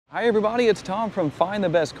Hi everybody, it's Tom from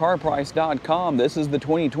FindTheBestCarPrice.com. This is the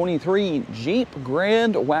 2023 Jeep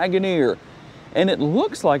Grand Wagoneer, and it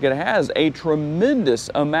looks like it has a tremendous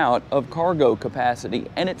amount of cargo capacity.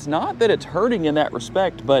 And it's not that it's hurting in that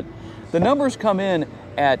respect, but the numbers come in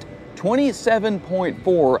at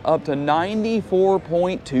 27.4 up to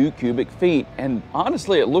 94.2 cubic feet. And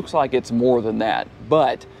honestly, it looks like it's more than that.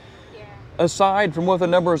 But aside from what the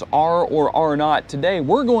numbers are or are not, today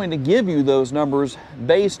we're going to give you those numbers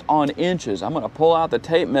based on inches. I'm going to pull out the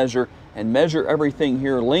tape measure and measure everything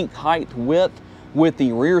here, length, height, width, with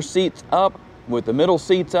the rear seats up, with the middle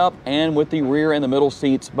seats up, and with the rear and the middle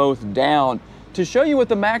seats both down to show you what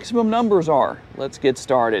the maximum numbers are. Let's get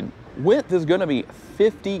started. Width is going to be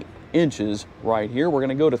 50 inches right here. We're going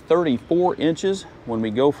to go to 34 inches when we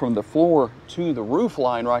go from the floor to the roof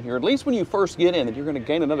line right here. At least when you first get in, that you're going to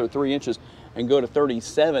gain another 3 inches and go to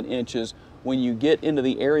 37 inches when you get into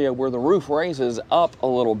the area where the roof raises up a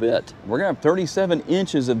little bit. We're going to have 37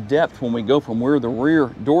 inches of depth when we go from where the rear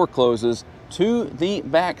door closes to the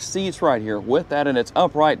back seats right here with that in its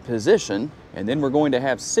upright position. And then we're going to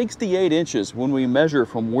have 68 inches when we measure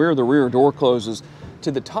from where the rear door closes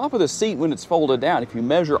to the top of the seat when it's folded down. If you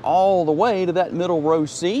measure all the way to that middle row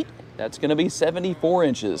seat, that's going to be 74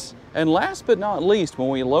 inches. And last but not least, when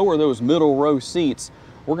we lower those middle row seats,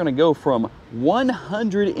 we're going to go from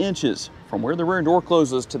 100 inches from where the rear door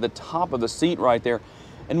closes to the top of the seat right there.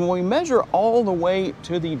 And when we measure all the way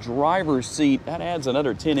to the driver's seat, that adds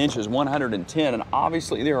another 10 inches, 110. And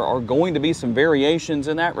obviously there are going to be some variations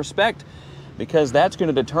in that respect, because that's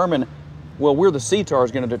going to determine, well, where the seats are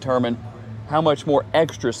is going to determine how much more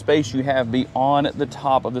extra space you have beyond the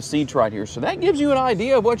top of the seats right here. So that gives you an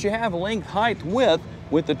idea of what you have length, height, width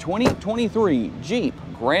with the 2023 Jeep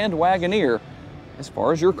Grand Wagoneer as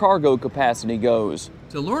far as your cargo capacity goes.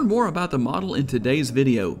 To learn more about the model in today's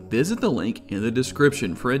video, visit the link in the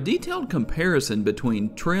description for a detailed comparison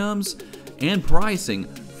between trims and pricing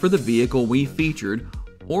for the vehicle we featured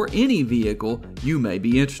or any vehicle you may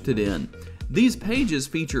be interested in. These pages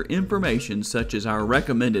feature information such as our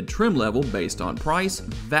recommended trim level based on price,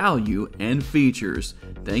 value, and features.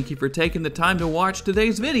 Thank you for taking the time to watch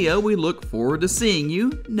today's video. We look forward to seeing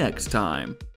you next time.